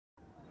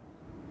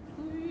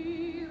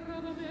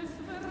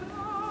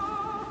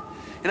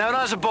You know, when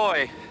I was a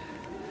boy,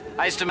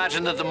 I used to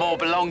imagine that the moor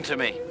belonged to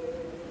me.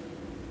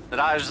 That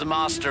I was the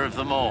master of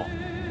the moor.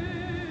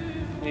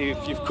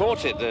 You've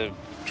caught it, the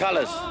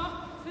colours.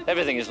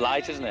 Everything is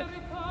light, isn't it?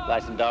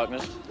 Light and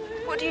darkness.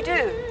 What do you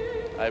do?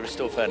 I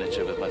restore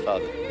furniture with my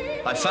father.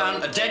 I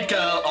found a dead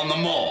girl on the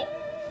moor.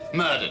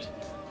 Murdered.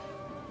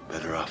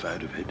 Better off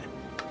out of it.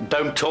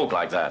 Don't talk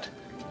like that.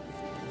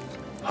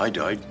 I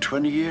died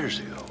 20 years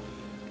ago.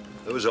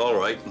 It was all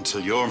right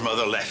until your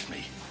mother left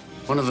me.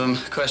 One of them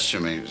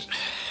questioned me.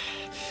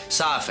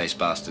 Sour-faced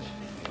bastard.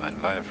 You might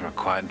invite her for a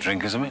quiet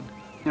drink or something?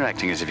 You're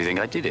acting as if you think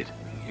I did it.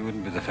 You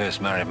wouldn't be the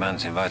first married man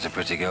to invite a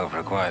pretty girl for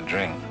a quiet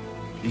drink.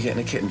 You're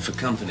getting a kitten for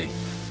company.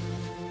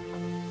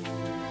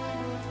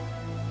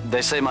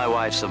 They say my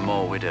wife's a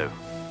Moor widow.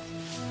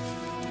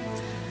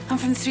 I'm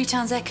from the Three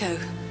Towns Echo.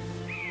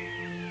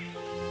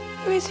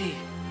 Who is he?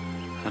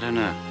 I don't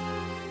know.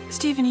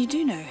 Stephen, you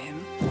do know him.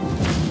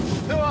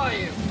 Who are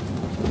you?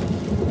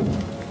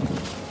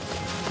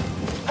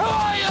 Who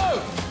are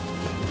you?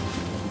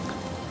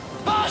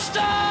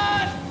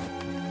 Bastard!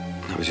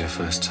 That was your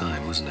first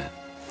time, wasn't it?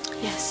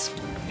 Yes.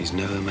 He's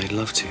never made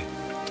love to you.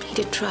 He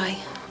did try.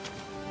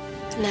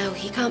 But now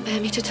he can't bear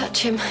me to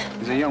touch him.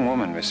 There's a young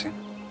woman missing.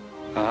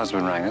 Her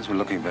husband rang us. We're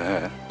looking for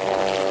her.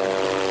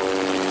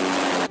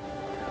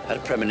 I had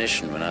a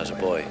premonition when I was a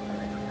boy.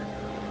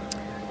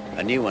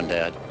 I knew one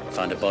day I'd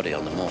find a body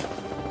on the moor.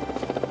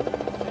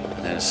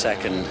 And then a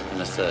second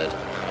and a third.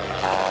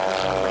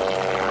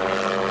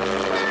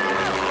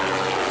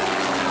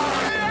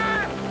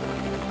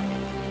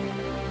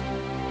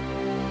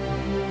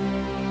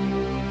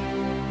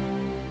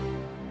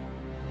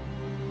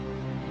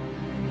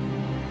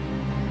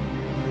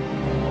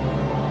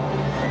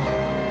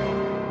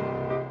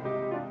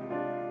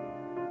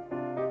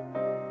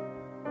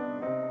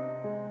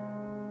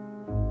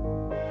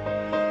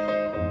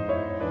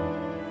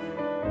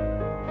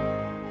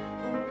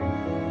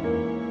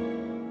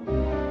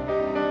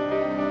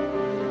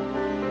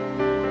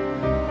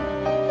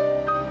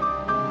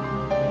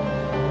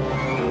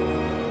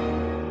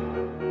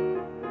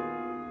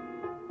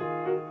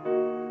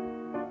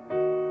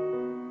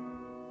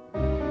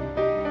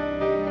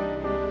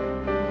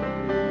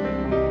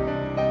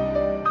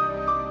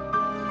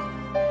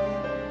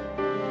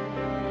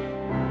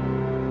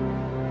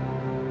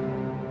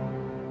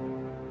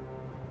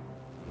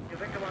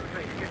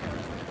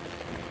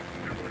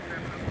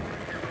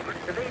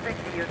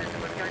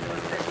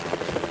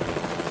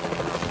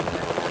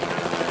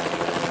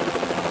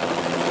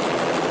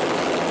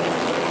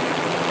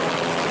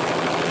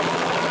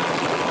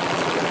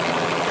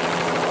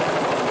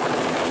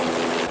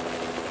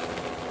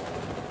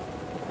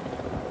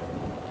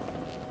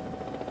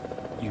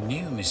 You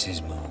knew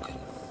Mrs. Morgan,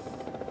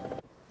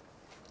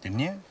 didn't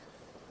you?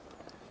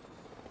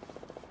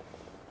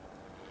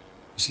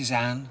 Mrs.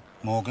 Anne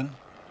Morgan?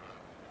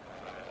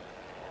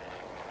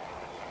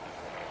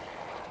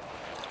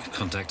 You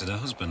contacted her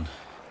husband.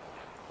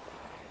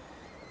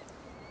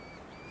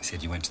 He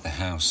said you went to the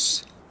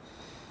house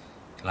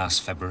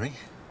last February,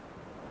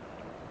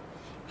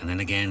 and then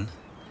again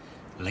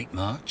late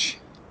March,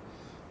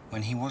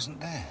 when he wasn't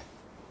there.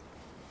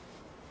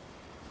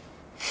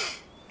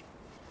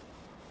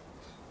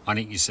 Why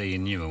didn't you say you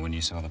knew her when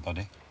you saw the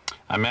body?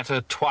 I met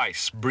her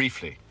twice,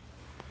 briefly.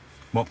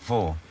 What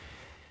for?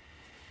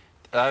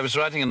 I was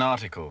writing an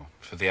article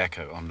for the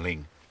Echo on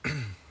Ling.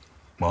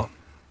 What?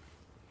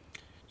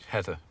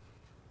 Heather.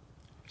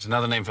 It's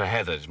another name for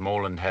heather. It's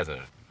moorland heather.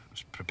 I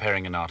was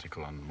preparing an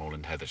article on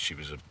moorland heather. She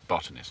was a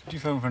botanist. Did you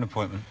phone for an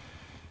appointment?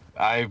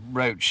 I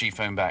wrote, she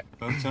phoned back.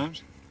 Both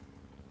times?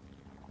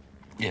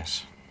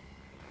 Yes.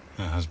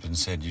 Her husband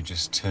said you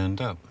just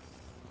turned up.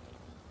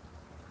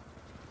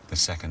 The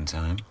second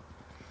time,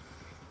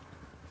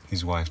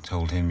 his wife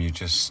told him you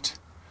just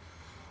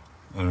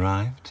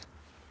arrived.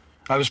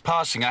 I was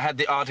passing. I had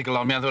the article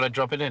on me. I thought I'd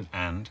drop it in.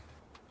 And?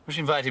 Well, she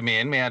invited me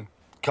in. We had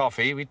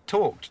coffee. We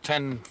talked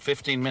 10,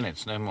 15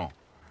 minutes, no more.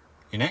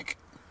 Your neck?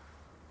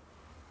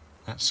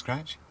 That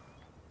scratch?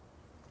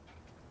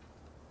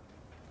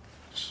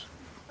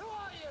 Who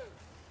are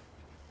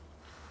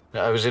you?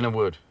 I was in a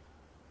wood.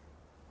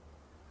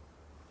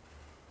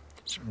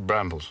 It's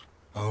brambles.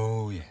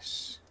 Oh,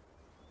 yes.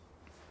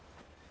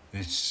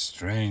 This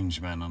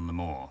strange man on the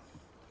moor,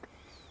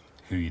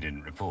 who you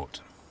didn't report.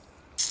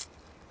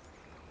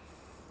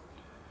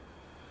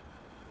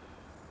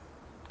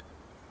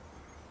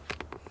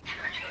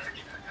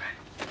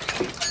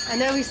 I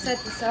know we said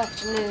this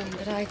afternoon,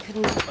 but I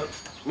couldn't...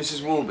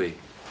 Mrs. Walby.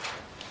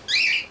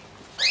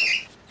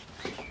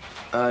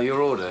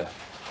 Your order.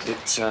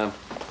 It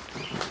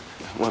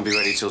won't be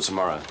ready till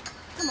tomorrow.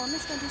 Come on,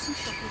 let's go do some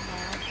shopping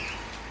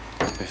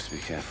now. We have to be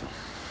careful.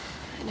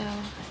 I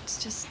know, it's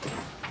just...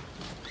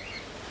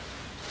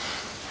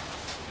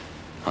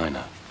 I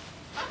know.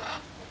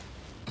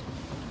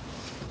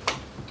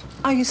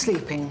 Are you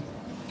sleeping?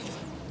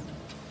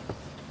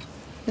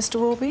 Mr.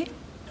 Warby?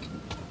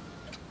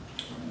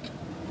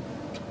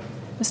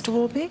 Mr.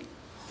 Warby?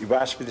 You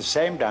ask me the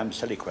same damn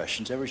silly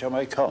questions every time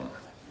I come.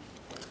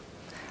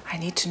 I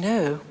need to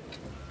know.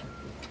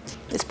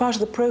 It's part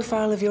of the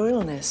profile of your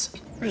illness.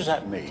 What does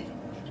that mean?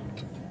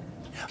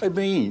 I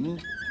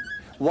mean,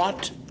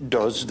 what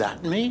does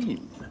that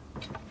mean?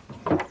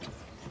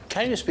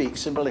 Can you speak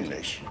simple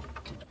English?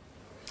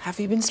 Have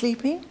you been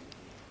sleeping?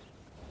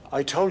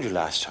 I told you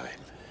last time.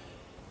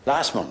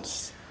 Last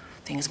month.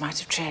 Things might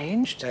have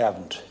changed. They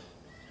haven't.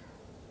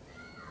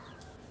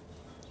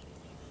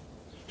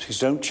 Things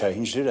don't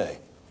change, do they?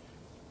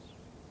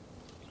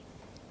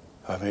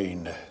 I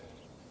mean,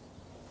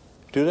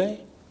 do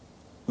they?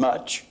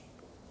 Much?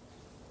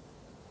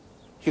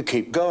 You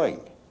keep going.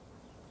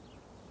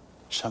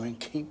 Something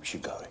keeps you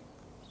going.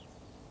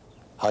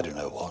 I don't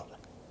know what.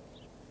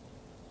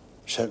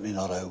 Certainly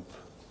not hope.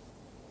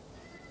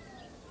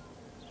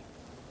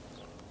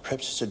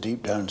 Perhaps it's a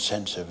deep down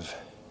sense of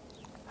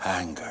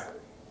anger.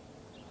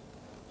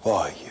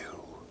 Why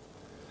you?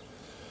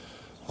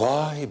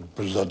 Why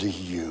bloody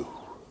you?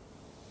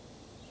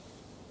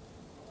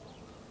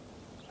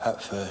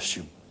 At first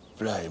you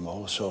blame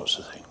all sorts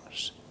of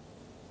things.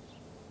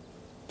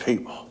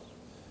 People.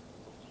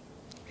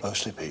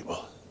 Mostly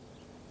people.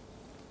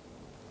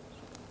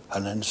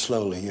 And then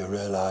slowly you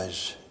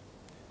realize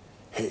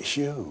it's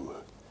you.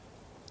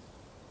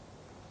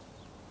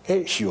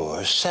 It's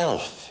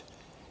yourself.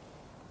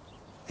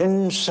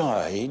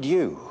 Inside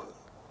you.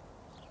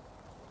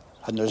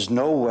 And there's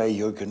no way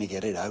you're going to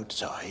get it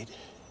outside.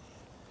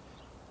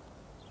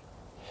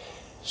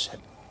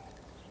 Except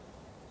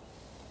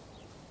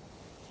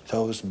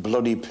those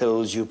bloody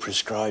pills you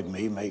prescribe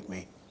me make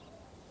me.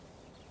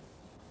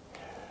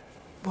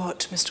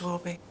 What, Mr.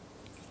 Warby?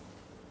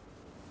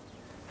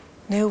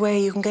 No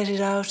way you can get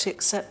it out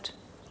except...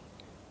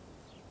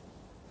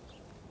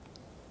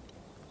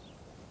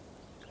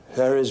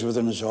 There is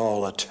within us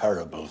all a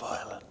terrible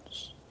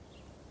violence.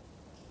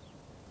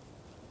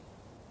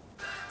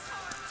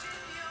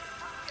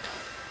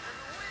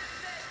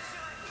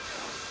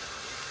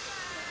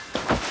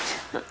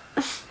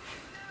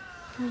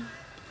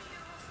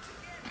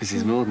 This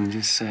is more than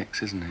just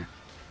sex, isn't it?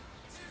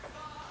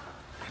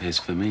 It is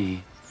for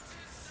me.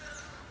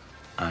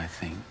 I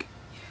think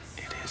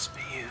it is for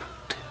you,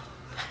 too.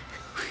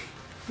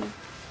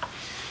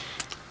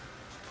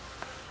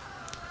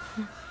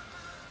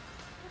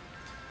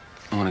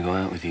 I want to go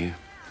out with you.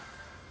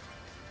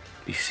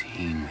 Be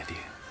seen with you.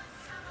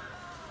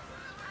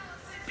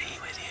 Be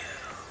with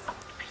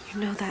you.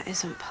 You know that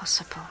isn't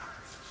possible.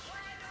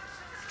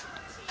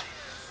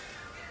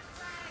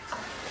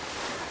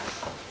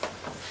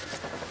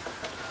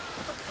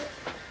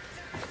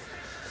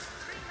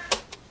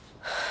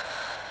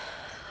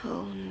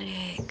 Oh,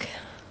 Nick.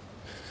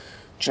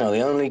 Do you know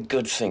the only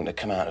good thing to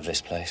come out of this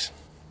place?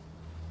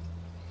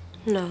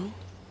 No.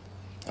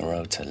 The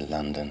road to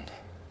London.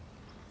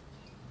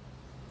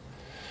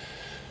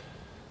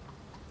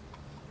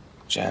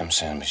 Jam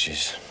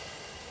sandwiches.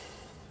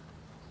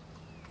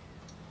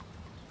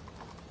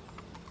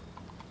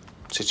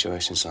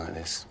 Situations like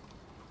this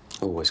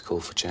always call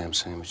for jam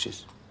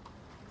sandwiches.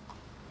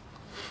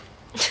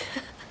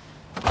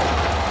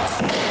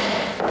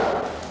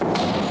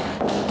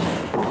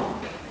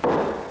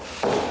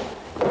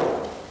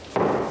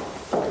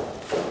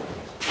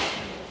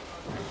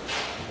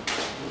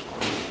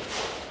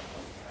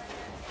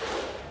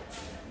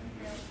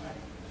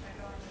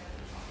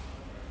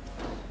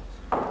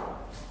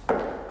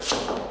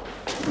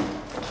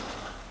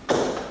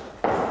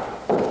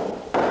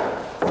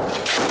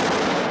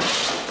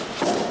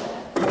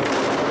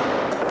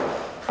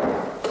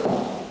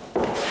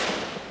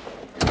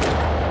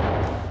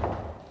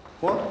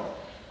 What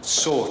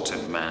sort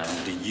of man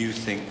do you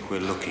think we're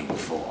looking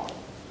for?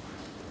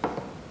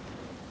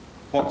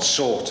 What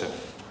sort of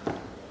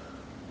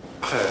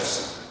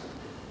person?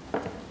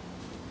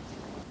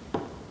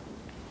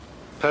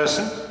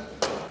 Person?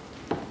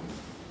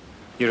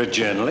 You're a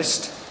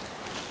journalist.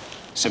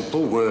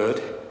 Simple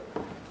word.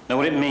 Know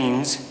what it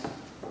means?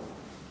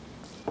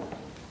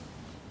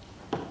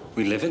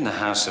 We live in the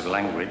house of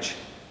language.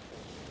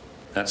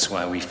 That's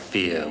why we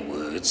fear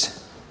words.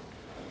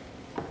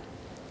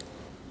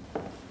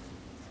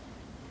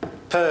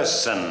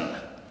 Person.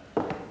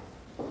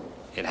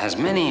 It has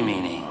many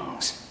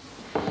meanings.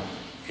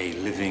 A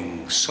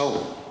living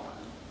soul.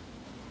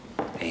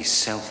 A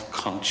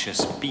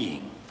self-conscious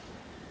being.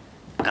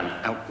 An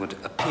outward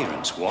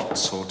appearance. What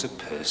sort of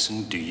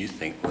person do you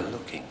think we're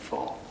looking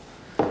for?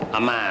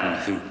 A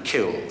man who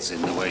kills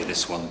in the way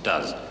this one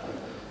does.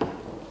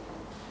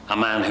 A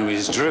man who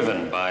is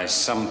driven by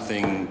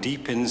something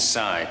deep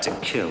inside to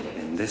kill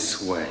in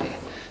this way.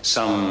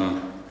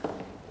 Some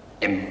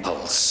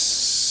impulse,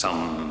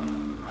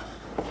 some...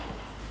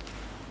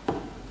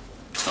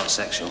 It's not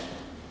sexual.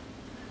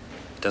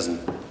 It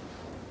doesn't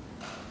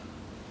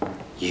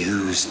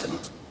use them.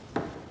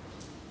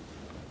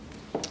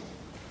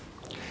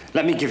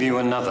 Let me give you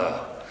another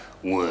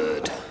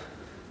word.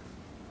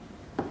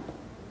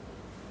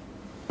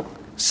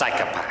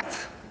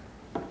 Psychopath.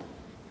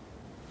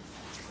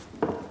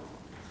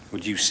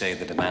 Would you say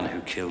that a man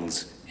who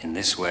kills in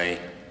this way,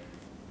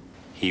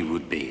 he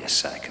would be a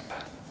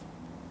psychopath?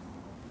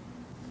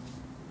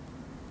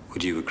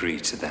 Would you agree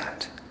to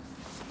that?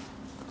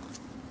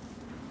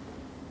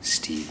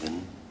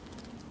 Stephen.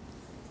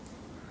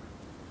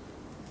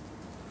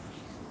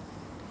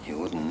 You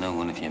wouldn't know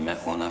one if you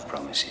met one, I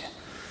promise you.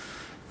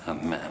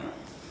 I've met them.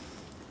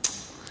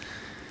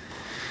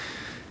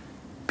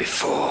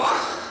 Before.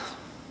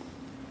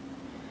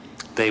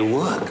 They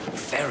work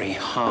very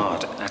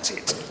hard at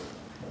it.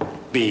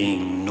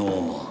 Being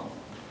normal.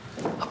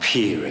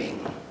 Appearing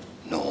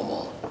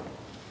normal.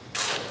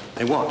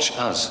 They watch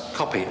us,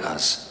 copy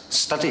us,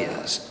 study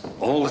us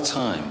all the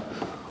time.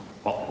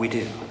 What we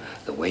do,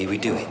 the way we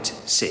do it.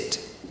 Sit,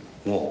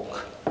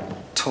 walk,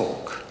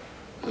 talk,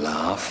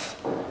 laugh,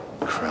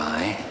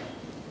 cry.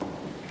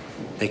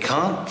 They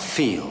can't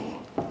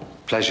feel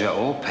pleasure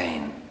or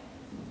pain.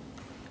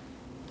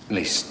 At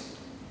least,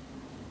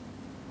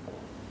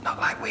 not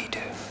like we do.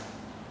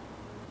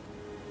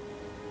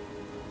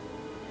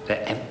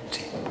 They're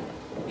empty,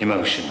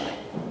 emotionally.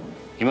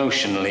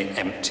 Emotionally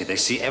empty. They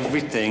see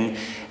everything,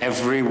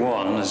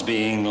 everyone as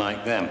being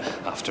like them.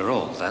 After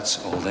all,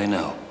 that's all they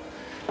know.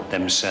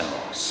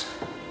 Themselves.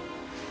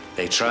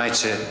 They try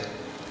to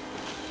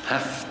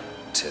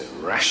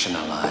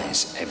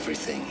rationalize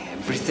everything.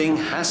 Everything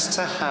has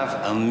to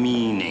have a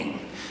meaning.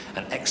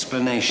 An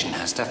explanation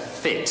has to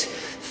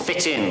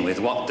fit in with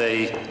what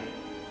they...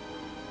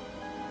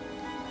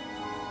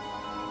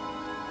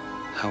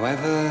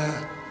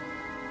 However...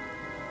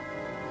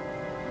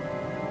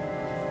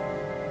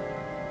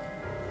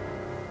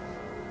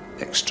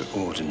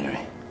 extraordinary.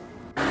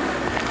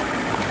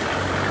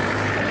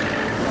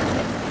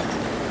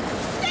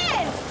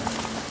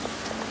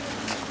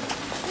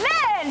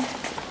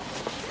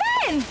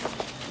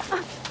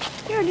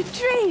 You're in a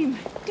dream.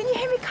 Didn't you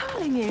hear me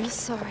calling you?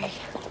 Sorry.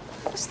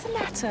 What's the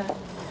matter?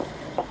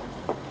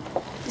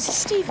 Is it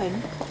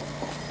Stephen?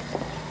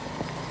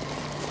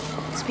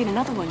 It's been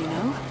another one, you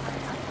know.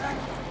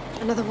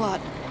 Another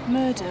what?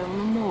 Murder on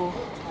the moor.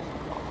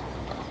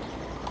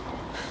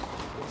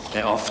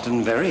 They're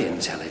often very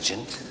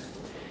intelligent,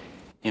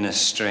 in a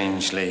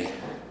strangely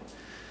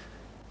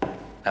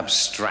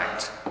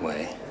abstract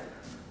way.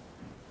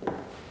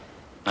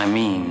 I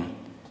mean,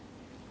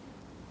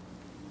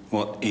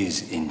 what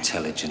is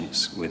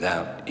intelligence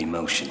without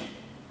emotion?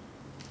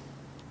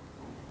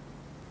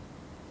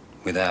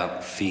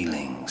 Without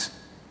feelings?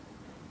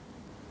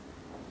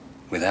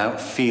 Without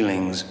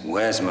feelings,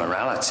 where's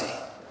morality?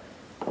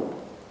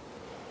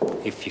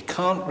 If you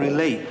can't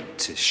relate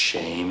to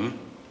shame,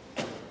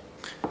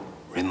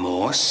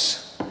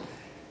 remorse,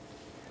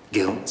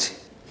 guilt,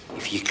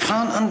 if you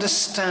can't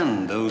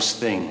understand those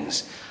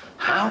things,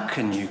 how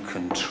can you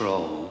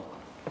control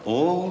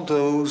all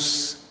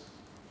those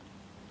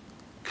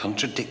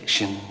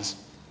contradictions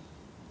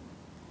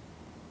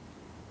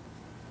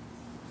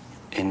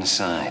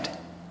inside?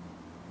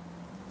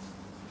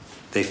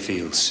 They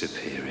feel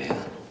superior,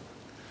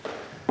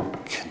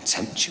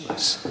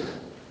 contemptuous,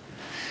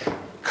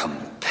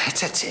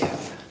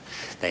 competitive.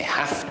 They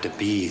have to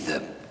be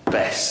the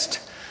best,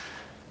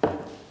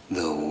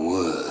 the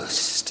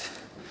worst.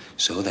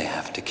 So they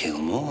have to kill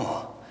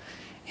more,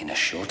 in a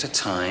shorter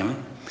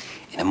time,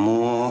 in a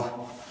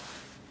more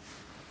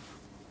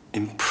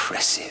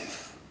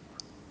impressive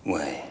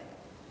way.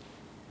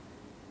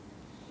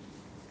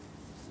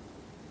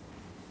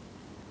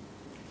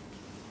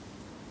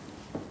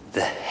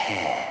 The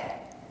hair.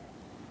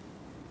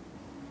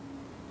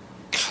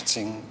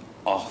 Cutting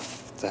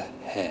off the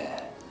hair.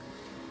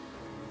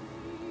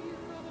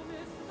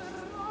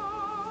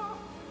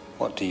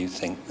 What do you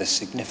think the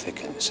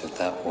significance of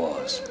that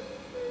was,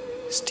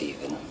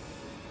 Stephen?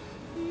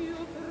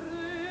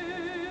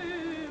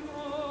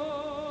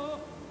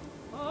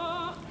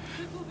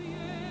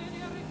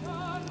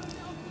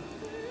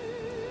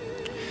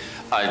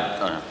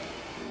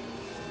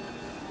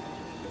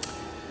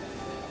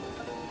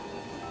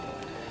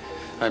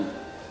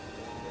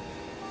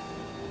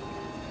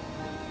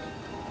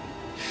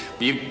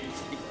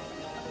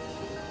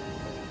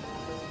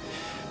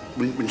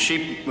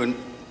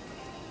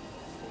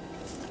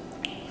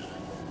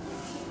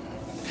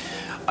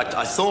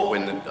 I thought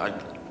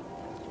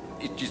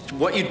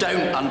what you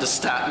don't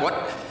understand,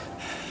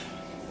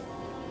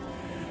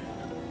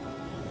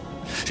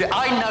 See,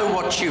 I know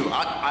what you,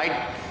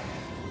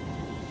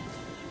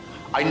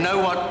 I know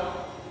what,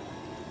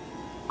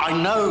 I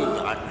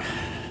know,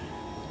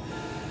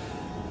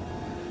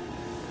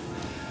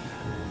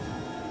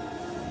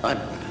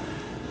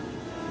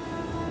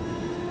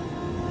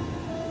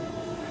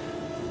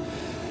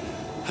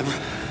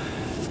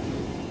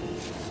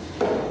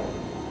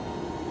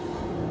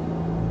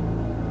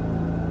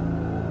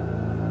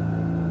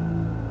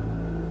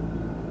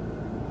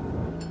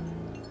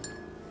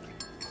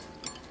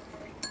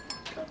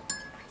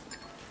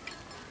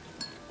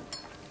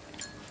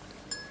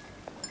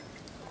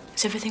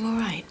 Is everything all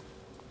right?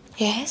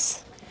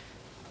 Yes?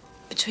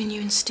 Between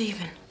you and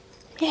Stephen?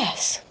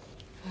 Yes.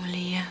 Well,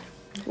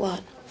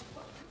 What?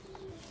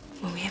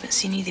 well, we haven't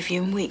seen either of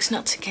you in weeks,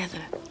 not together.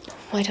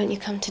 Why don't you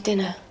come to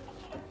dinner?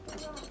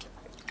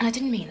 And I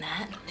didn't mean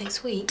that.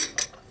 Next week?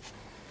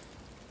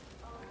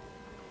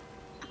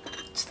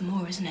 It's the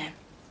Moor, isn't it?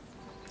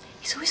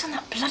 He's always on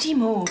that bloody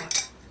Moor.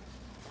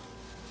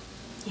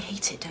 You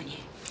hate it, don't you?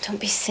 Don't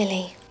be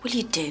silly. Well,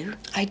 you do.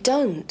 I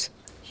don't.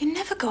 You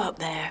never go up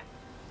there.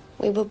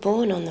 We were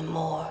born on the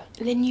moor.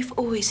 And then you've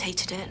always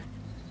hated it.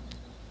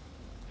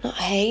 Not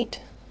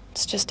hate.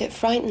 It's just it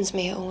frightens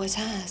me. It always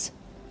has.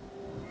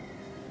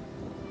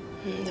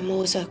 The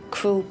moor's a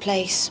cruel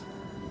place.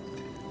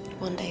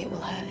 One day it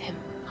will hurt him.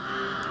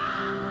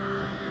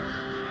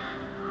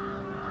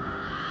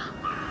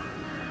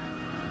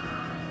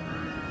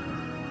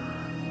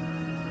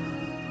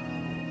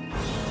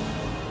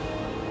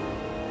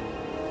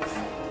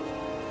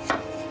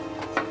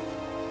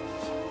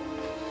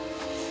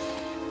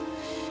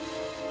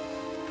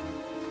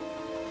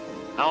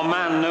 Our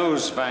man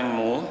knows Vang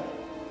Moor.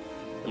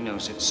 He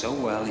knows it so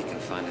well he can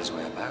find his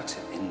way about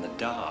it in the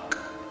dark.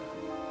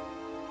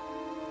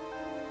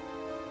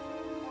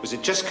 Was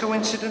it just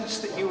coincidence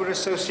that you were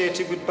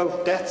associated with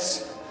both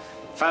deaths?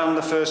 Found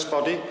the first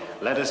body,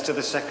 led us to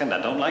the second.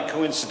 I don't like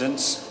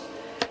coincidence.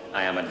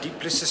 I am a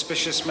deeply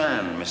suspicious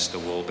man, Mr.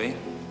 Walby.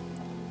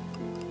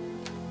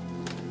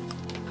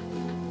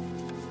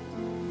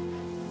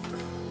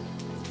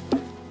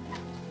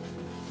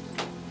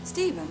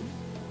 Stephen?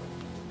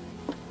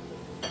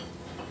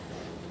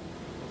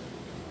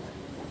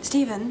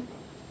 Stephen?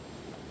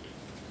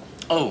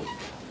 Oh,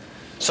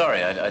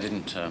 sorry, I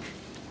didn't...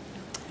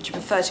 Would you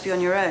prefer to be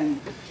on your own?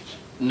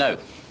 No,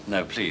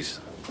 please.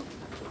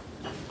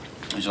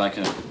 Would you like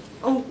a...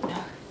 Oh,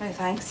 no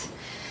thanks.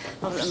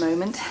 Not at the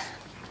moment.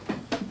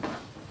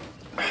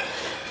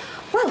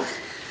 Well,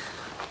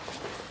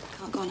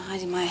 can't go on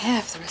hiding my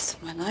hair for the rest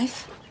of my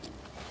life.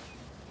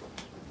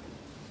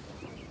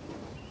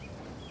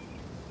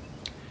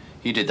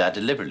 You did that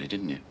deliberately,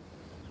 didn't you?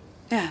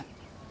 Yeah,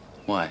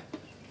 Why?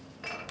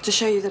 to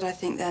show you that I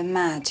think they're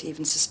mad to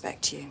even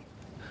suspect you.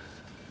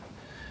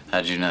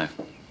 How'd you know?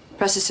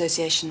 Press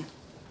Association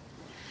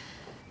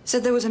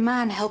said there was a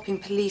man helping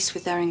police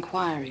with their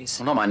inquiries.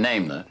 Well, not my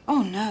name, though.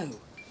 Oh, no.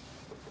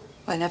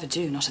 Well, I never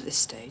do, not at this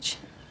stage.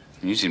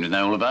 You seem to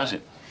know all about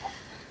it.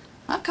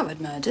 I've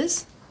covered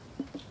murders.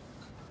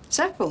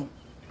 Several.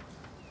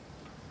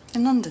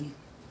 In London.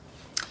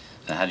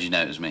 So how did you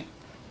know it was me?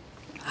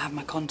 I have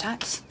my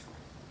contacts.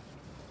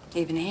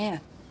 Even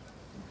here.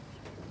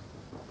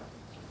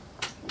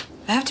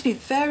 I have to be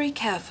very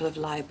careful of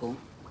libel.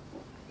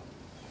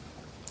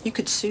 You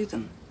could sue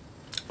them.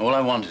 All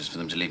I want is for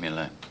them to leave me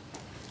alone.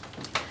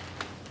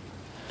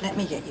 Let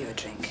me get you a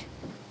drink.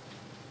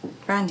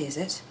 Brandy, is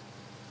it?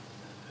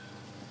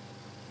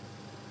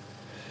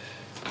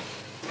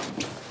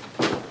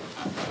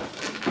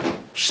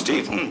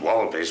 Stephen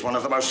Walby's one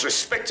of the most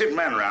respected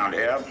men round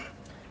here.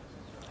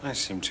 I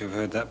seem to have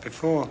heard that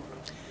before.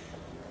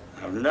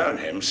 I've known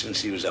him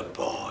since he was a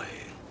boy.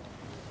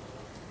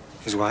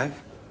 His wife?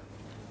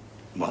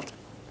 What?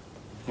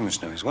 You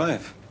must know his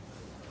wife.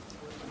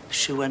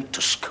 She went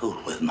to school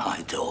with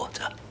my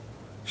daughter.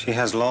 She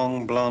has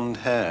long blonde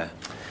hair.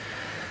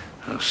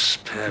 Oh,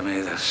 spare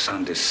me the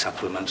Sunday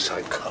supplement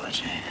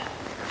psychology.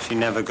 She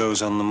never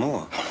goes on the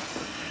moor.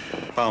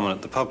 Barman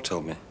at the pub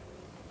told me.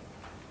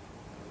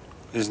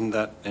 Isn't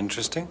that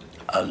interesting?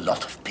 A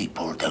lot of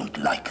people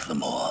don't like the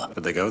moor.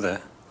 But they go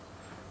there.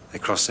 They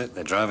cross it,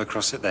 they drive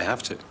across it, they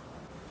have to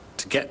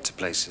get to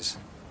places.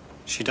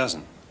 She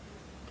doesn't.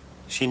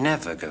 She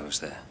never goes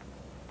there.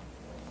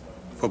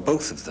 For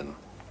both of them,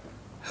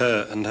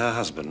 her and her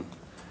husband,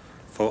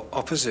 for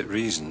opposite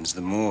reasons,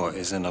 the moor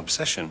is an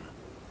obsession.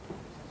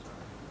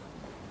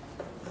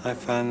 I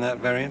find that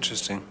very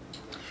interesting.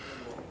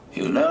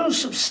 You know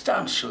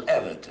substantial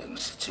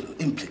evidence to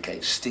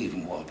implicate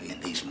Stephen Walby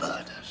in these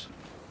murders?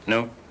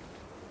 No.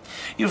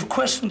 You've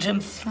questioned him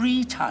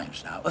 3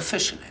 times now,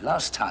 officially.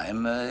 Last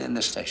time in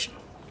the station.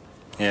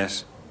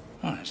 Yes.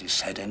 Well, has he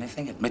said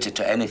anything, admitted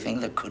to anything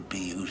that could be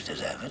used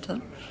as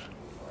evidence?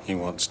 He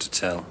wants to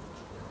tell.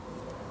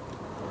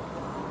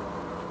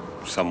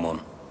 Someone.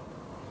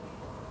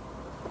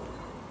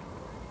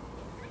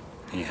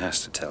 He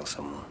has to tell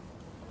someone.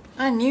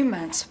 I knew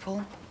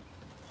Mansell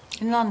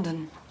in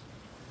London.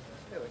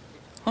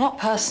 Well, not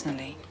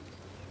personally.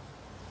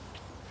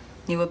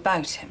 Knew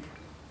about him.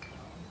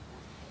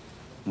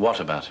 What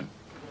about him?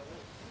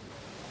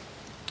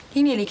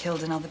 He nearly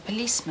killed another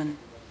policeman.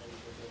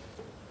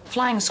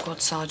 Flying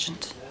squad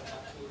sergeant.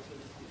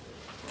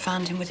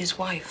 Found him with his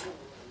wife.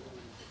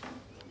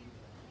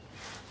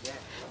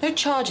 No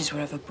charges were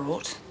ever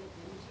brought.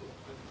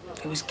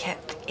 It was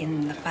kept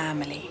in the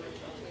family.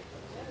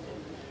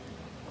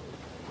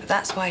 But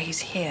that's why he's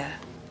here.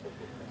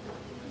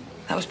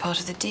 That was part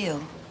of the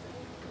deal.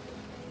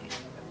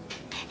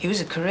 He was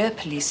a career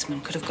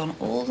policeman, could have gone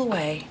all the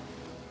way.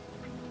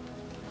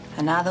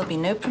 And now there'll be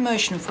no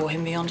promotion for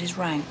him beyond his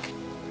rank.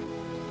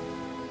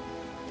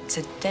 It's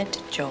a dead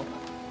job.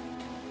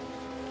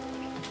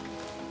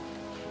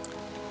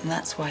 And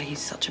that's why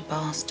he's such a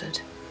bastard.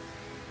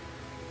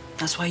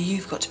 That's why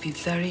you've got to be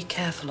very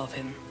careful of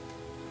him.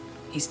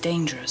 He's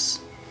dangerous.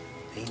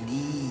 They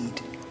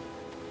need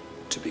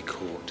to be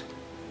caught.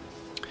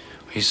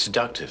 He's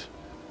seductive.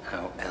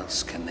 How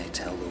else can they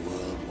tell the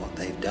world what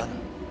they've done?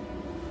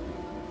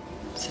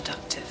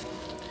 Seductive.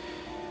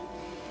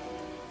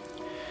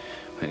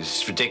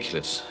 It's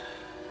ridiculous.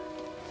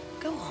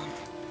 Go on.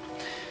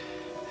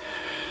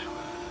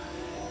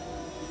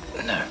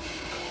 No.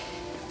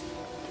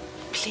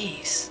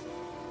 Please.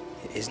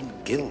 It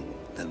isn't guilt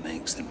that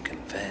makes them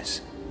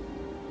confess.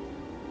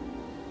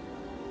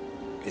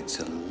 It's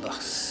a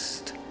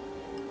lust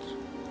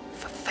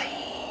for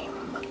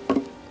fame.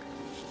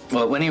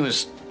 Well, when he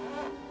was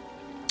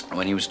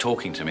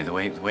talking to me, the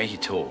way he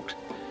talked,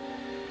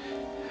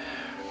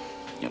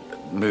 you know,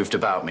 moved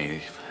about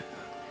me,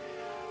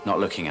 not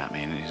looking at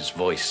me, and his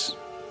voice,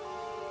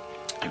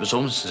 it was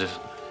almost as if...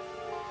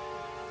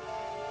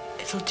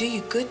 It'll do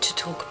you good to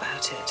talk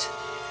about it.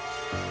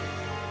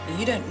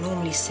 You don't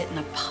normally sit in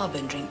a pub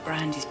and drink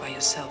brandies by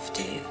yourself,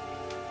 do you?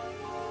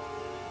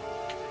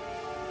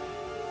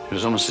 It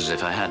was almost as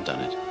if I had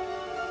done it.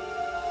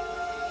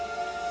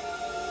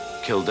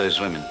 Killed those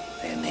women.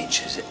 Their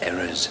nature's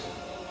errors.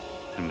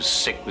 And was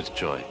sick with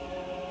joy.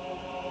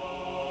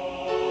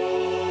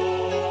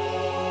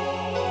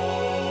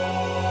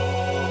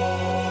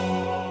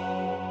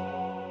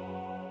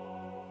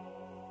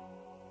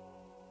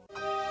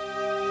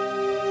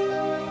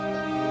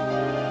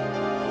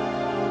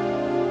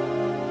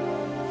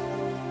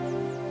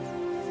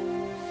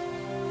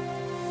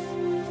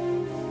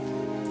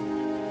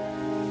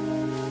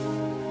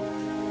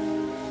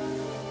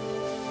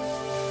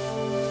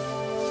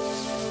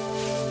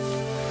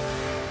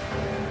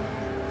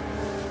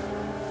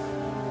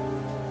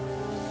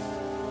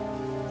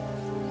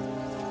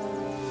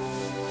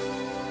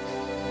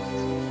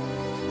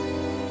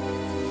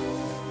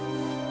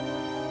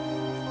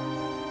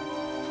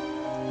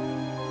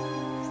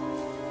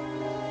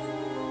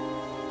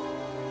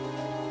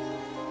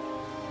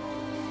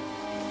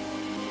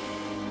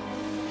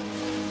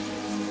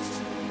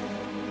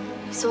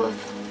 Sort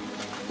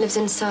of lives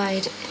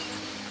inside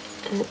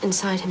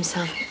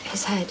himself,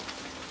 his head.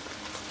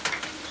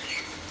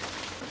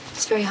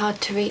 It's very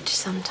hard to reach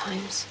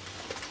sometimes,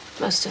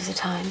 most of the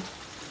time.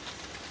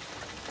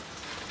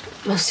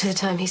 Most of the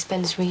time he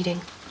spends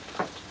reading.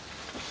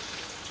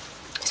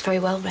 He's very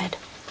well read.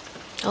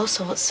 All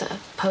sorts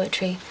of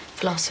poetry,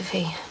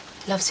 philosophy,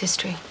 loves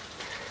history.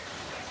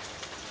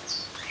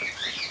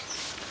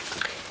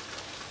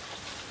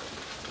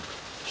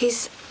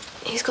 He's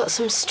got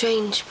some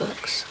strange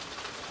books.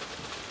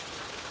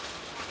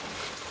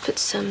 Put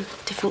some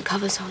different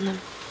covers on them.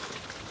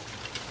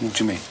 What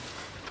do you mean?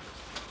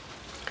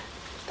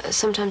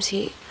 Sometimes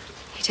he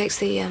takes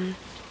the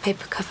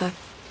paper cover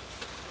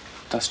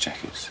Dust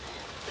jackets.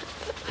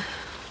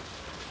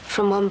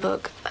 from one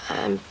book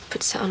and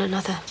puts it on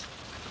another.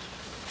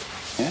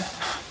 Yeah?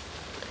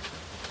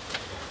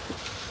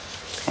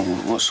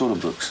 And what sort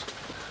of books?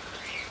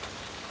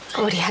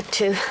 I already had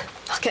two.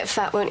 I'll get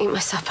fat, won't eat my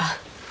supper.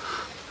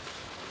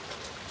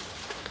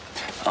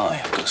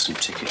 I've got some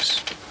tickets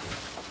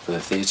for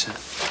the theatre.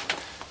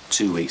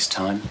 2 weeks'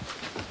 time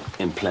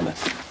in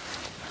Plymouth.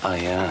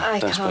 I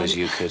don't suppose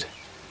you could.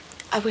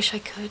 I wish I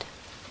could.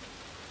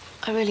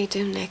 I really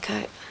do, Nick.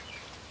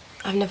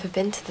 I've never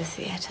been to the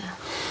theatre.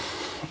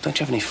 Don't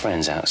you have any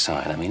friends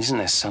outside? I mean, isn't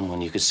there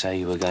someone you could say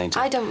you were going to...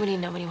 I don't really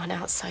know anyone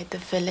outside the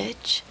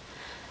village.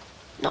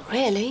 Not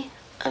really.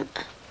 I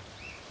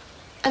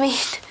mean,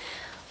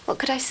 what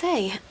could I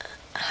say?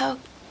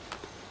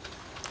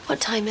 What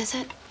time is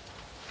it?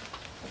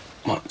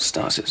 Well, it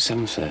starts at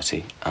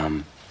 7:30.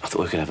 I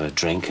thought we could have a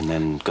drink and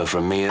then go for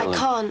a meal. I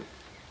can't.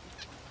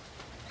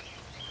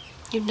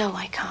 You know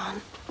I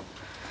can't.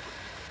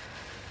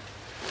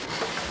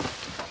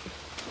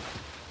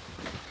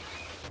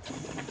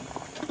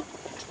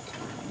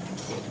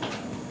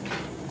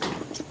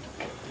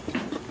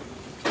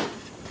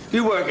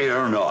 You work here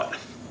or not?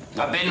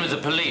 I've been with the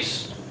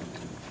police.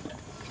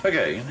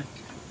 Again?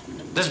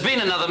 There's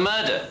been another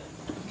murder.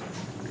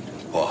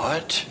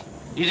 What?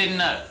 You didn't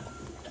know?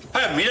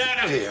 Have me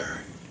out of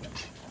here.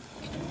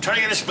 Trying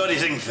to get this bloody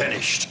thing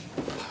finished.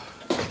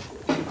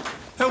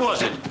 Who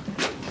was it?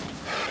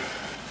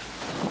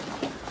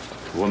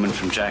 A woman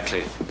from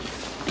Jackley.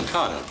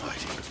 God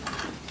almighty.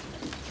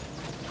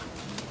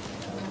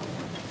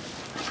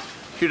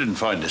 You didn't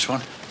find this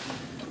one?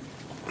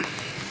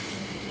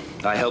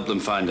 I helped them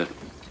find her.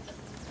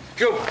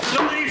 You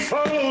bloody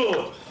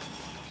fool!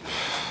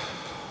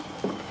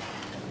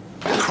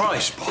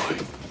 Christ, boy.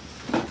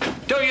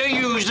 Don't you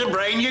use the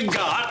brain you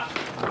got?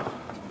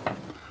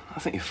 I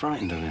think you're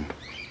frightened of him.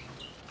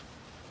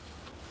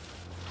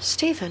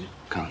 Stephen?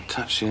 Can't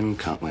touch him,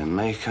 can't wear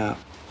makeup,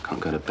 can't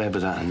go to bed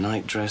without a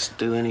nightdress,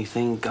 do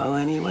anything, go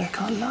anywhere,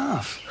 can't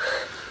laugh.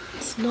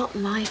 It's not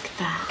like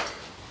that.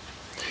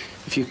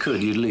 If you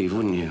could, you'd leave,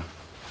 wouldn't you?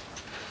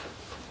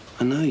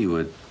 I know you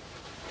would.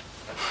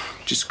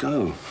 Just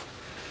go.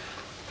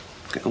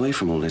 Get away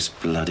from all this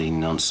bloody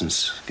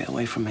nonsense. Get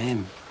away from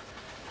him.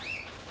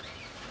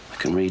 I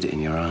can read it in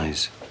your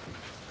eyes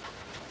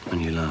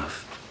when you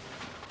laugh.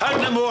 Out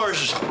in the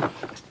moors.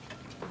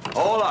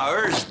 All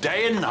hours,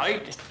 day and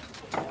night.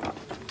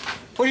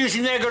 What do you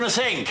think they're going to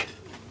think?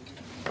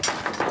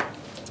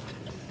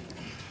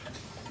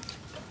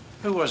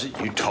 Who was it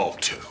you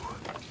talked to?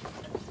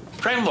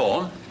 Frank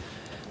Vaughan?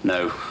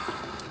 No.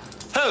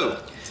 Who?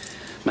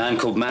 Man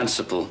called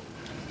Mansipple.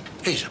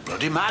 He's a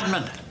bloody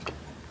madman.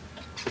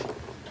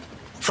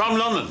 From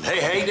London. They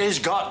hate his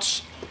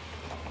guts.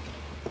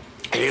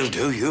 He'll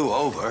do you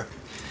over.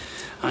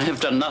 I have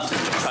done nothing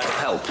to try to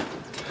help.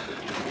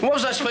 What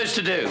was I supposed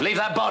to do? Leave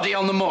that body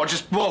on the moor,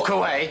 just walk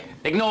away?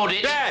 Ignored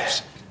it?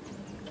 Yes!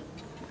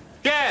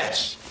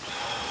 Yes!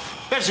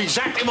 That's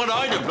exactly what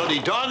I'd have bloody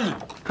done.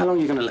 How long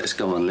are you going to let us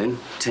go on, Lynn?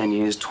 10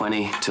 years,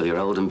 20, till you're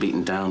old and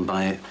beaten down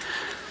by it?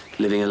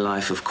 Living a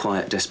life of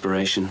quiet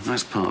desperation.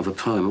 That's part of a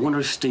poem. I wonder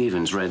if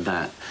Stephen's read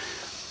that.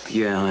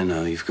 Yeah, I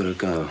know. You've got to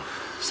go.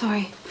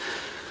 Sorry.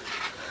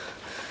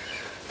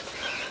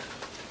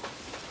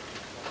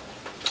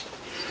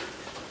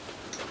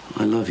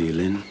 I love you,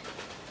 Lynn.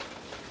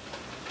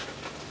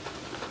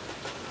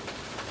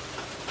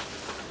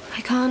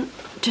 I can't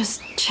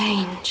just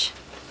change.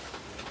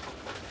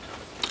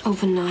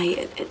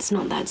 Overnight, it's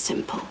not that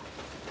simple.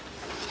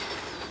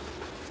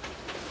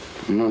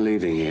 I'm not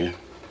leaving here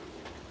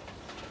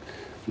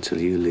until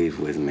you leave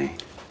with me.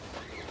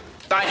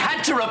 I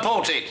had to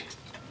report it.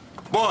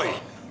 Why?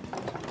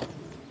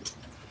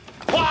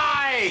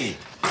 Why?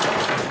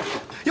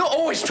 You're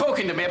always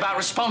talking to me about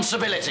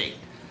responsibility.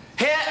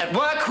 Here at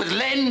work with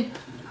Lynn,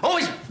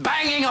 always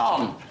banging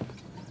on.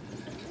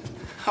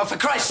 Oh, for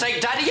Christ's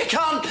sake, Daddy, you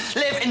can't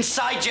live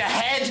inside your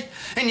head,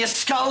 in your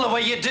skull the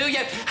way you do.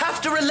 You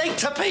have to relate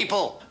to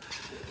people.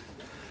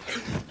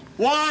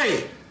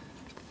 Why?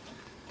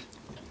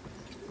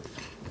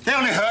 They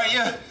only hurt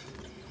you,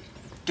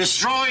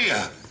 destroy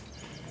you,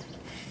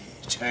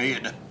 tear you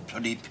to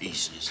bloody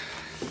pieces.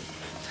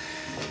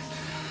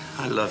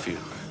 I love you.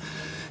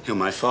 You're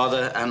my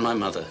father and my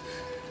mother.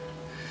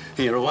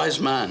 You're a wise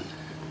man.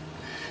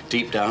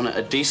 Deep down,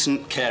 a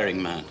decent,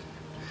 caring man.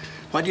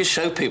 Why do you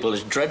show people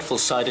this dreadful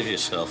side of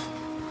yourself?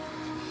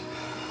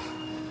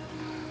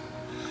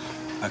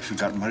 I've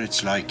forgotten what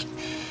it's like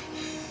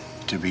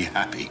to be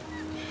happy.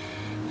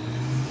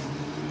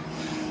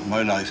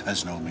 My life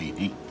has no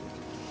meaning,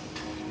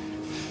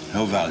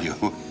 no value.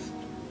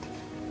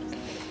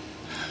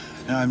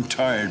 Now I'm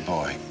tired,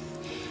 boy.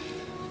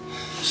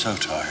 So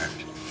tired.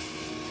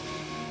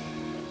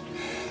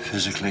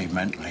 Physically,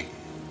 mentally,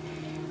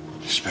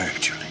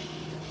 spiritually.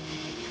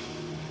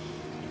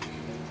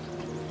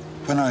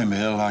 When I'm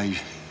ill, I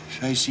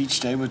face each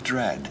day with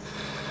dread.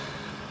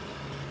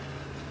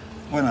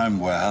 When I'm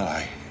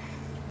well,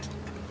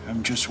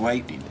 I'm just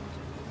waiting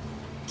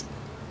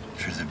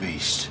for the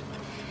beast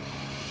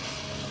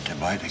to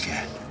bite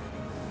again.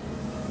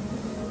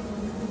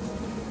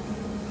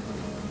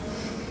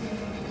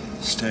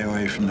 Stay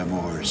away from the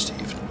moors,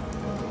 Stephen.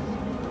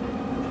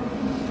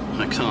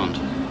 I can't.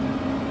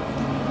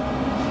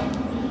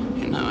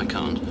 You know I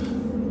can't.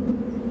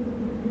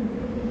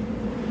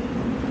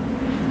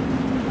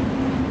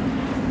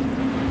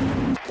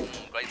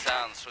 Great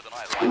sounds through the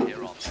night right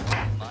here on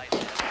Night.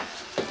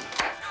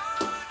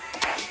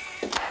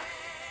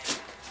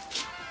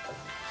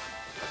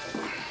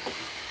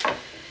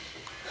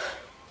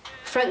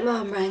 Frank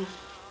Mom rang.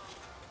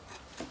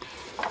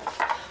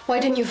 Why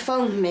didn't you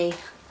phone me?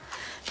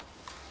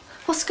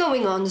 What's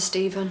going on,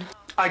 Stephen?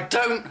 I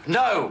don't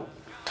know.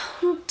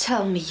 Don't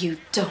tell me you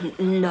don't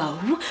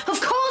know.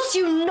 Of course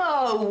you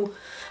know.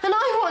 And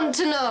I want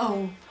to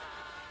know.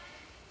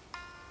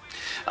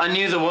 I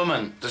knew the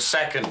woman, the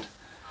second.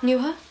 Knew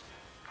her?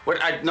 Well,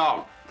 I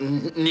not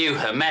knew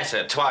her, met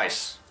her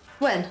twice.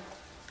 When?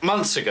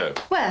 Months ago.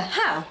 Where?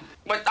 How?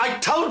 But I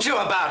told you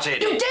about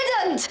it. You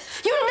didn't!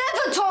 You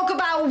never talk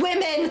about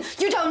women!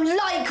 You don't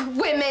like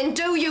women,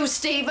 do you,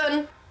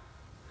 Stephen?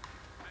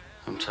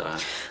 I'm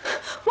tired.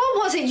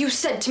 What was it you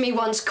said to me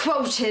once,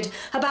 quoted,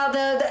 about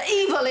the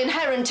evil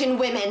inherent in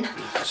women?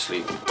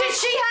 Sleep. Did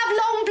she have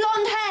long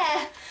blonde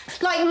hair?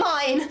 Like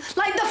mine?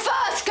 Like the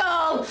first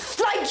girl?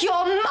 Like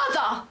your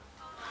mother?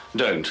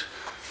 Don't.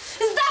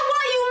 Is that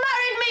why you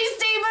married me,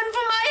 Stephen?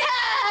 For my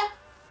hair?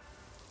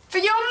 For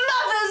your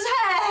mother's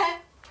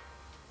hair?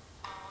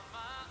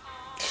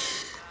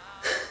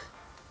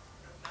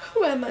 Who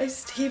am I,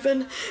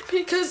 Stephen?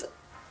 Because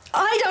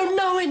I don't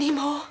know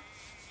anymore.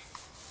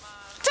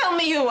 Tell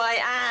me who I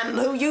am,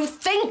 who you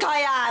think I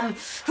am,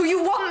 who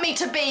you want me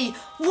to be,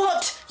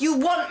 what you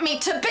want me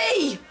to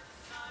be.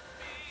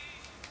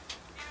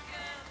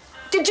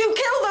 Did you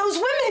kill those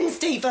women,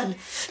 Stephen?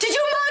 Did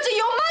you murder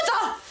your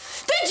mother?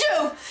 Did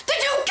you?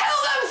 Did you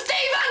kill them,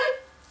 Stephen?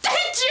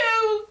 Did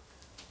you?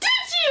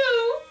 Did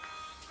you?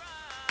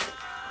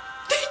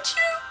 Did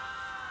you?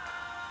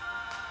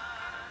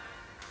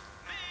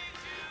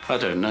 I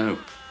don't know.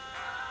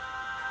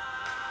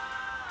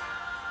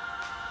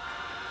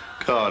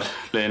 God,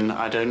 Lynn,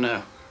 I don't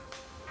know.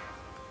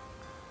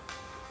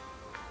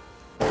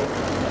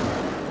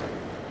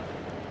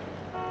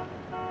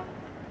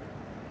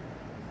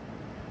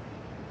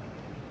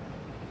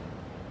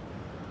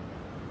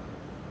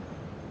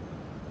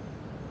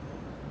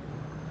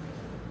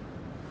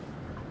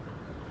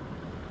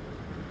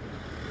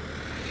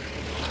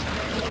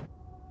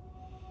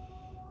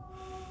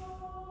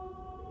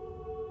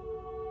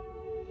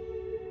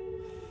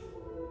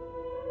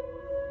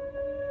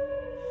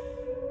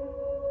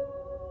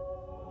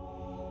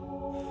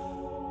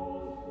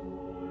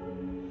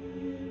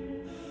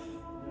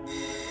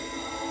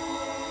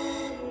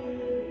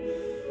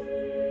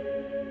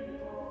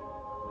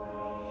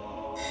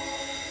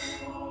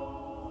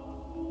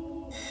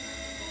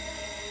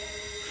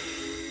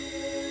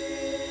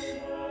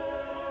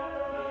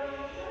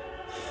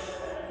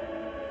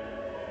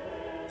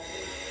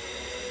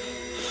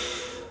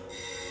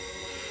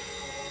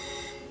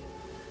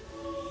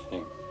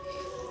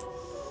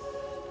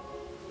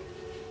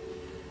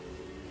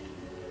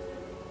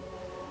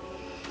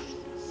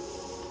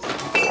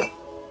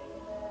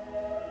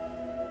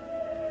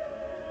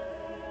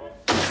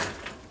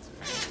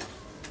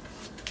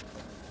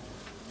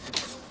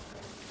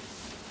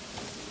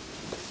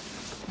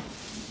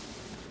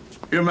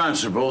 You're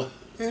Mansable.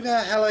 Who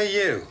the hell are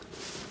you?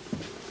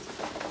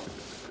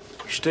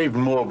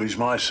 Stephen Warby's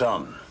my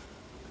son.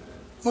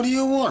 What do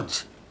you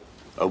want?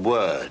 A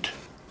word.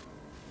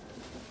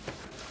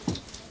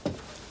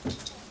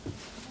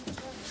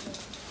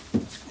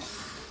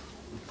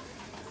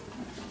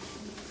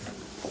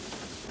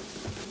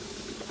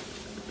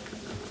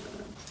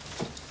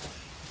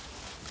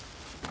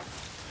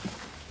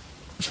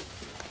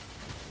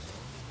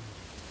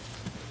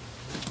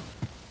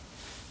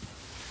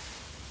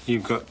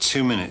 You've got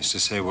 2 minutes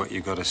to say what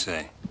you've got to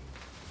say.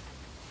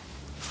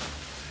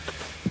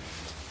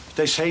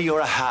 They say you're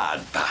a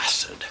hard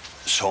bastard.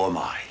 So am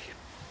I.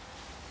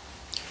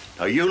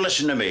 Now, you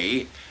listen to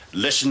me.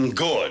 Listen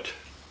good.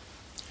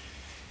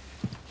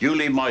 You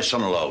leave my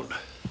son alone.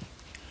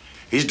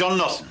 He's done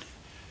nothing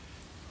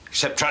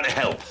except try to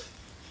help.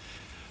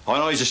 I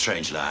know he's a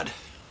strange lad.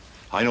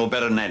 I know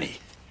better than any.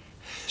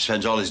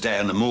 Spends all his day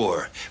on the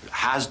moor.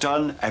 Has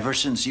done ever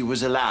since he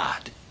was a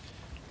lad.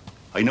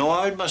 I know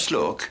how it must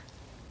look.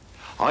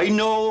 I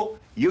know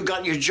you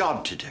got your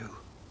job to do.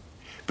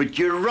 But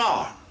you're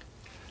wrong.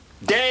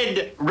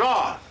 Dead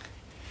wrong.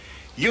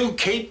 You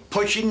keep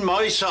pushing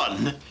my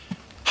son,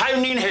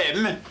 hounding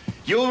him,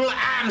 you'll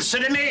answer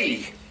to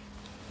me.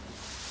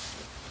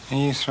 Are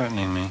you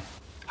threatening me?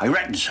 I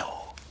reckon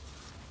so.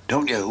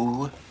 Don't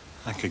you?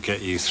 I could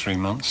get you 3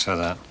 months for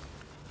that.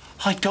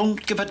 I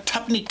don't give a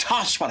tuppenny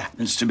toss what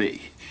happens to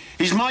me.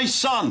 He's my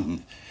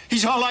son.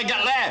 He's all I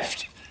got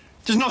left.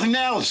 There's nothing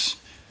else.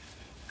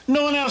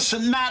 No one else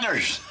that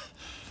matters.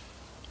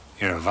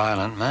 You're a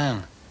violent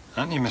man,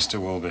 aren't you, Mr.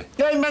 Walby?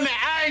 I'm an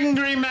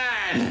angry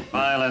man.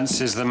 Violence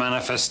is the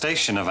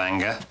manifestation of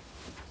anger.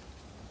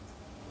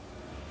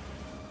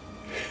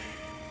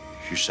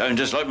 You sound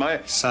just like my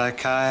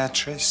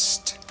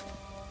psychiatrist.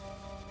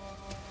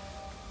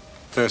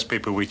 First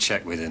people we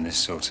check with in this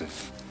sort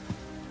of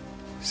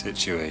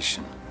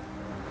situation.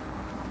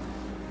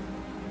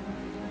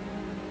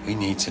 We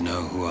need to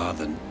know who are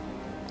the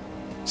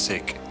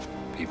sick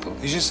people.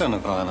 Is your son a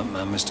violent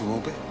man, Mr.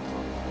 Walby?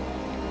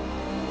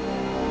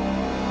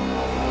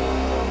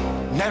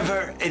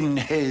 Never in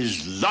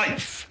his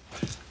life.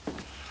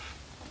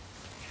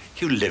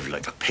 You live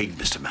like a pig,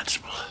 Mr.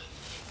 Mansable.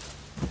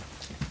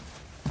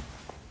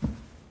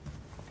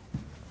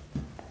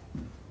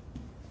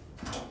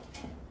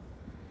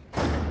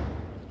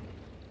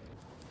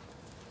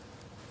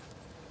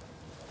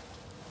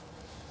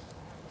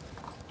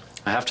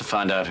 I have to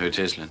find out who it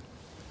is, Lynn.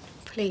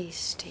 Please,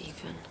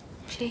 Stephen.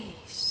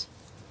 Please.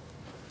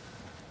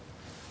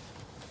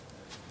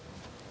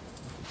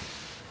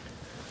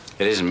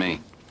 It isn't me.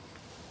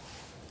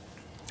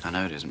 I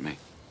know it isn't me.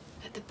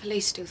 Let the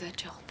police do their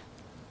job.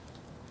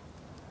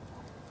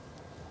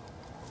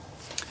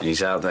 And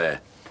he's out there,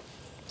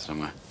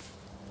 somewhere.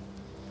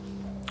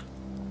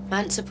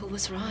 Mansable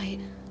was right.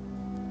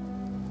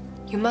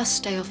 You must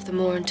stay off the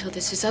moor until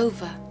this is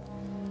over.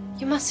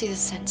 You must see the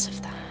sense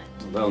of that.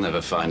 They'll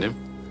never find him.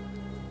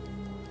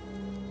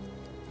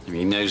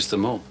 He knows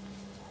them all.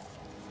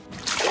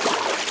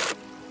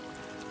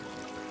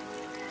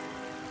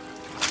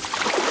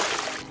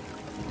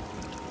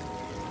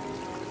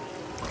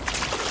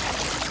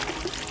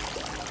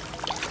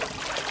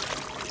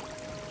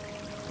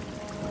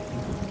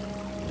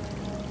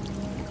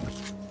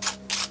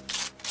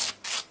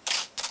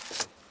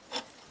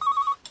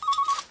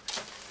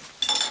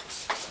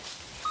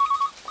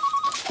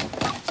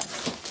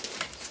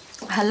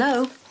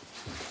 Hello?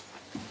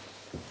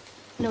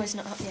 No, he's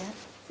not up yet.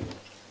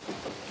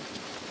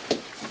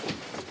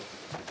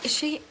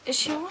 Is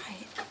she all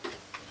right?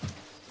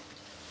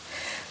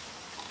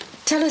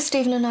 Tell her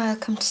Stephen and I'll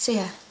come to see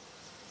her.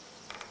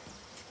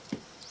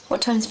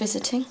 What time's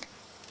visiting?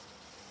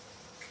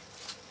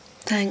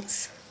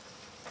 Thanks.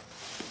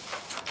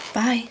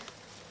 Bye.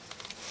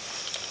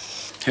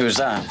 Who was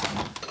that?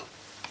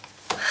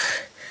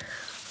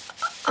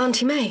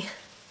 Auntie May.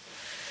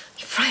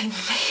 You frightened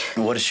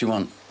me. What does she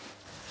want?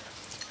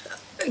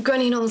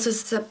 Granny Knowles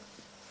has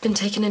been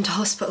taken into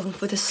hospital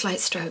with a slight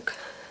stroke.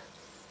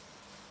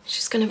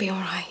 She's gonna be all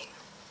right.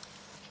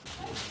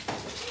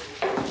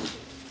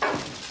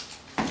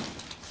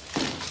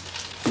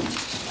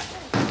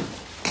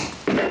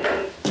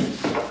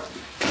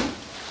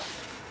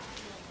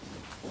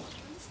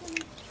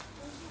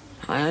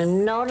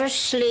 I'm not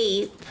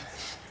asleep.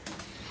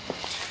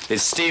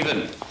 It's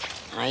Stephen.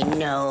 I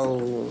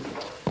know.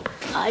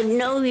 I'd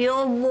know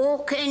you'll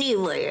walk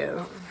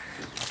anywhere.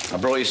 I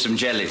brought you some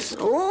jellies.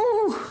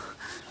 Oh,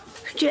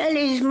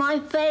 jelly's my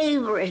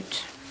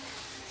favourite.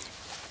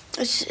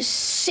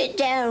 Sit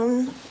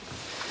down.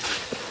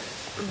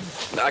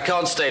 I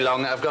can't stay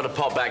long. I've got to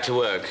pop back to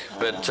work.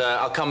 But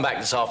I'll come back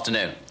this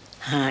afternoon.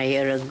 Ah,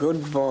 you're a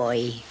good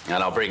boy.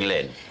 And I'll bring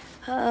Lynn.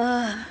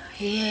 Ah,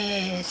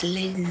 yes,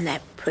 Lynn,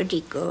 that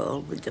pretty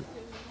girl with the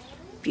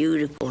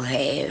beautiful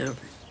hair.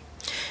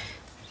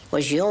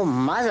 Was your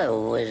mother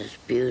was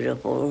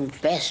beautiful.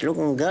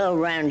 Best-looking girl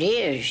around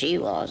here, she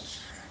was.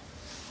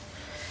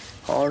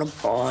 All the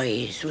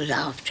boys was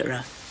after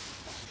her.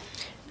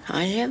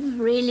 I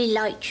never really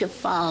liked your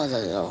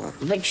father, though.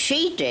 But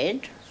she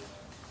did.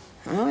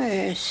 Oh,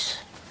 yes.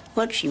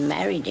 Well, she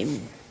married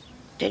him,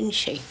 didn't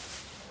she?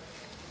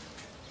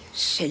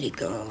 Silly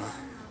girl.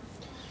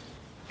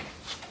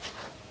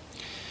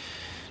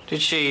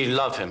 Did she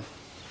love him?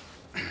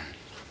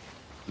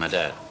 My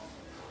dad?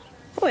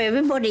 Well,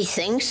 everybody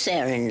thinks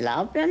they're in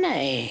love, don't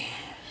they?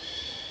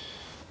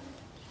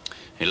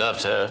 He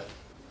loved her.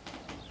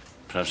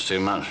 Perhaps too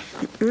much.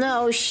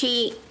 No,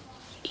 she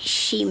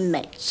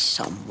met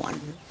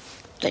someone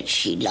that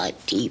she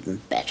liked even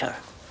better.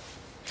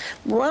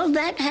 Well,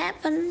 that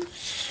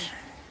happens.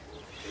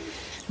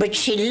 But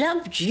she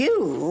loved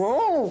you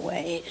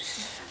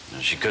always. No,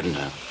 she couldn't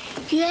have.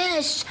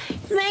 Yes,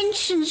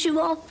 mentions you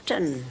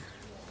often.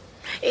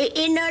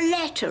 In her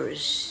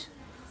letters.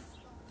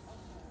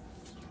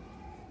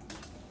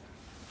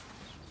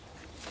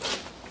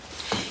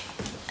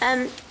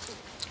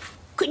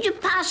 Could you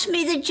pass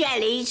me the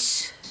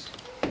jellies?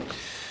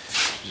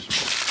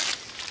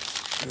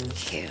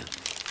 Thank you.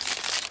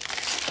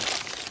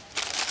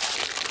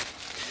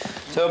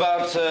 So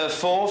about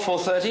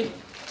 4:30?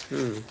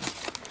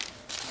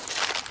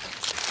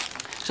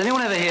 Has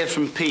anyone ever heard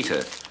from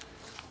Peter?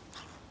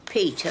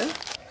 Peter?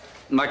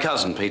 My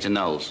cousin, Peter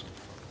Knowles.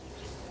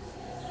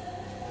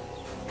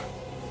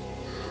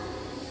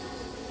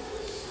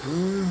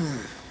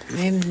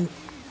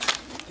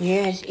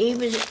 Yes, he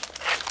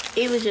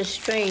was a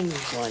strange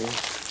one.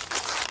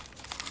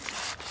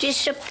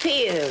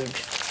 Disappeared.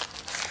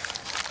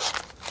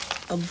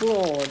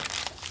 Abroad.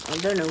 I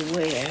don't know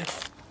where.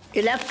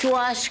 You'll have to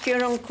ask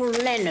your Uncle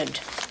Leonard.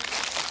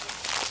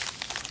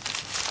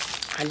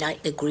 I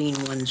like the green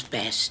ones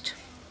best.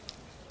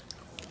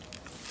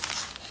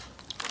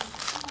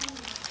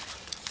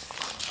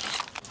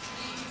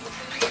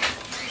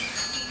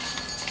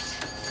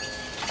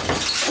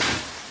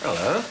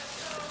 Hello.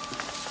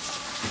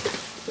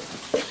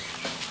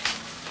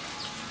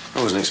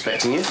 I wasn't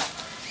expecting you.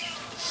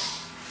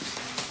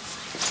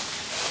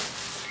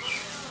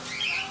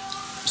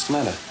 What's the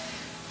matter?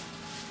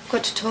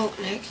 Got to talk,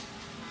 Nick.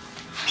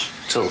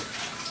 Talk.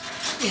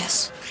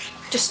 Yes,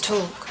 just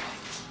talk.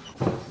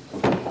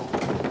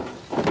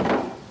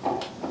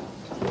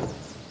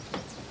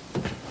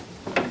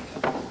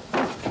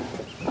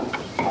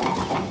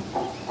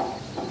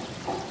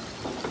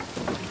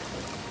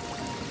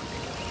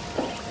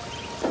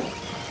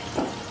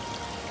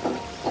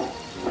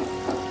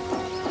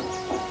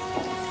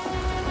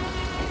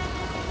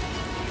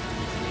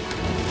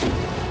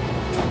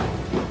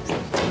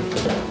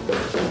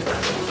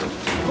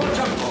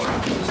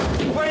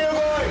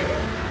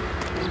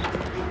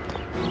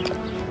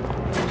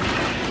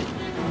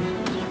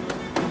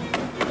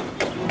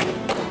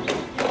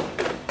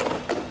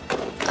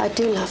 I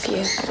do love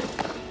you,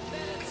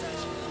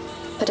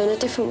 but in a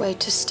different way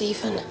to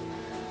Stephen.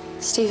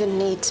 Stephen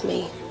needs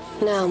me,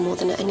 now more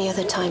than at any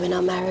other time in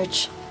our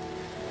marriage.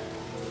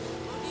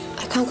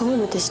 I can't go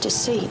on with this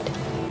deceit.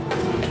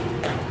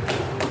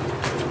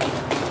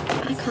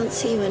 I can't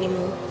see you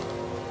anymore.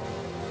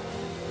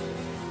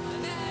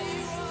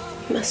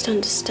 You must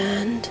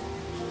understand.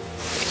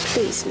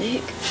 Please,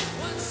 Nick.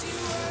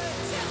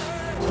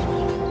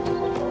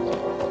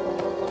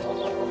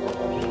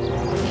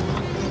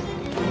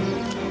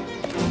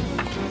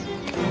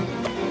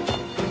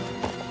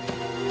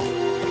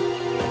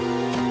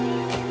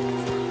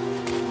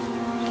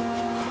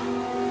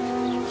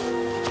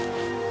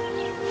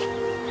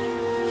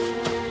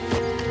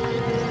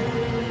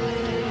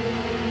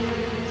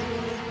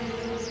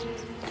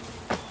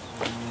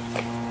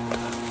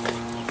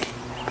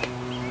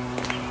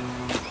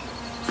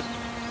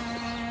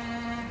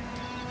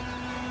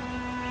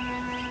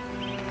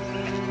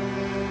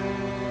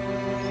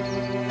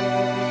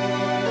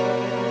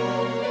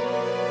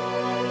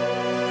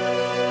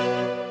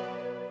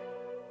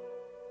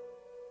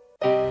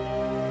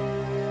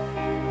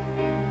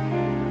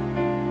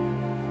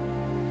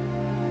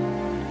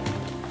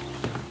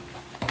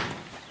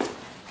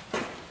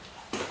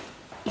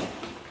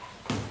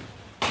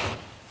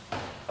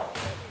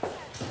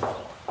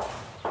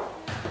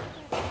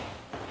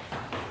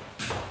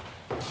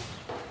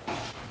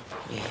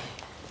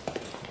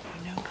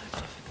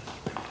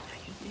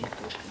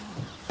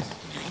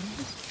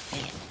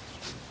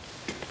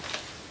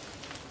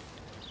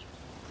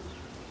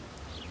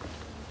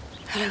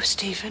 Hello,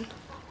 Stephen.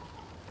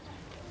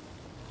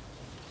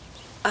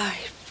 I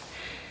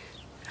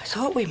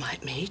thought we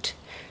might meet.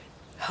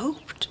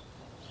 Hoped.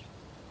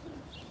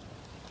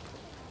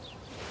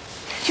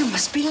 You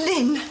must be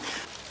Lynn.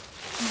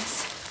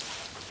 Yes.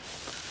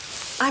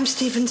 I'm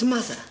Stephen's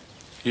mother.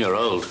 You're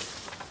old.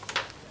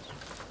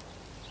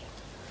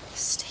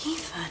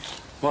 Stephen?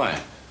 Why?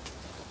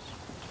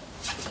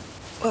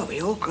 Well,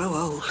 we all grow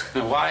old.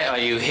 Why are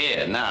you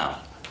here now?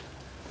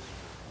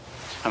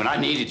 I mean, I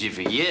needed you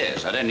for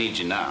years. I don't need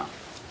you now.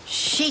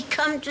 She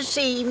come to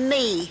see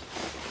me,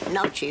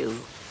 not you.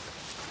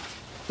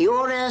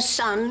 You're her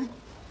son,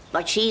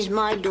 but she's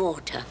my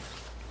daughter.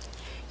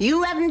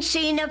 You haven't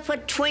seen her for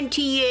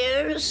 20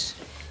 years,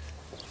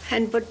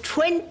 and for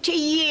 20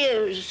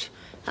 years,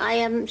 I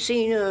haven't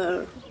seen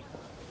her.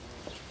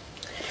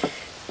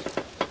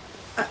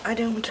 I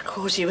don't want to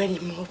cause you any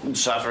more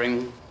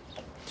suffering,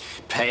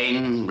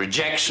 pain,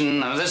 rejection.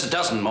 There's a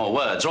dozen more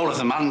words, all of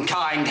them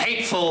unkind,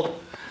 hateful.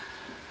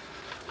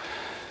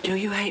 Do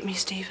you hate me,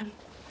 Stephen?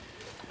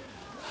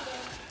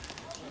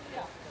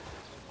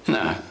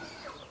 No.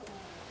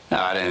 No,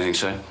 I don't think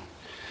so.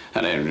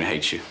 I don't even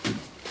hate you.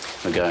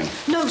 We're going.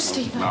 No,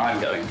 Stephen. No,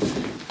 I'm going.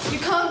 You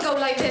can't go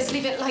like this,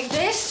 leave it like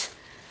this.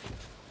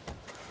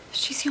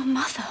 She's your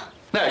mother.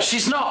 No,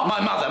 she's not my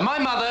mother. My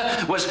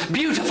mother was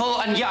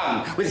beautiful and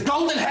young, with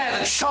golden hair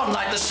that shone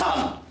like the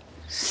sun.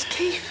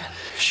 Stephen.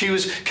 She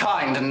was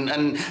kind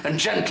and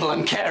gentle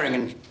and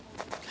caring,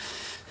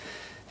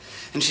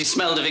 and she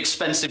smelled of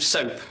expensive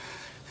soap.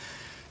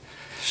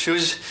 She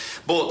was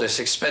bought this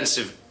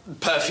expensive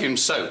perfume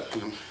soap,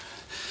 and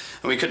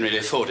we couldn't really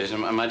afford it.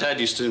 And my dad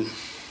used to...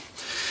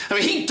 I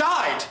mean, he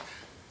died.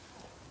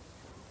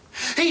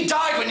 He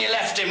died when you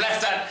left him,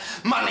 left that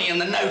money and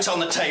the note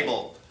on the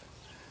table.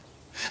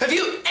 Have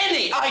you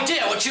any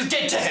idea what you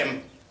did to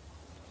him?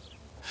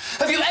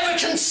 Have you ever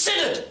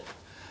considered?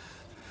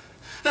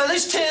 No,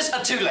 these tears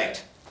are too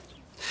late.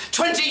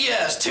 20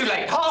 years, too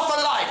late. Half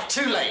a life,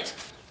 too late.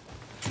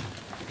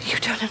 You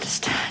don't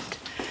understand.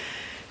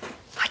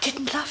 I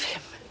didn't love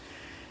him.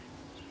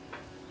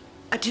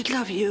 I did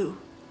love you.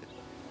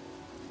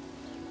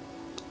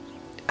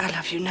 I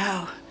love you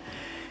now.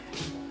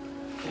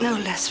 No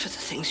less for the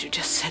things you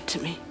just said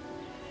to me.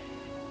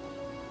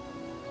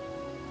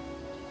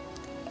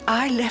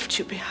 I left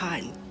you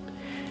behind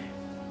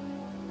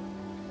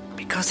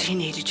because he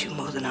needed you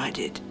more than I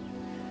did.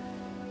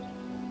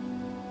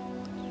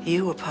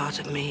 You were part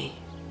of me.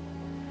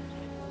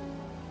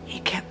 He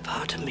kept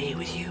part of me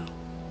with you.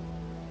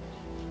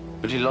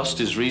 But he lost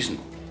his reason.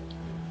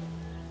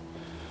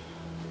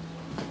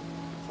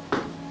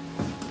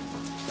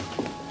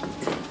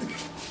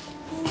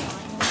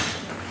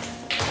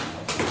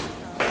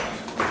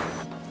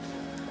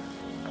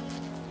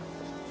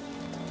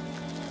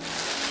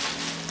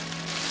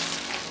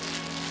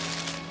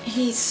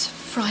 He's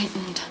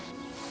frightened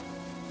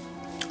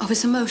of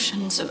his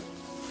emotions, of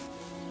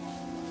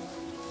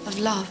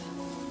love.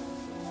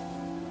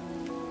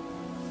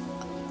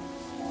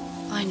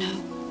 I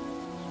know.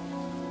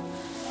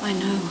 I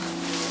know.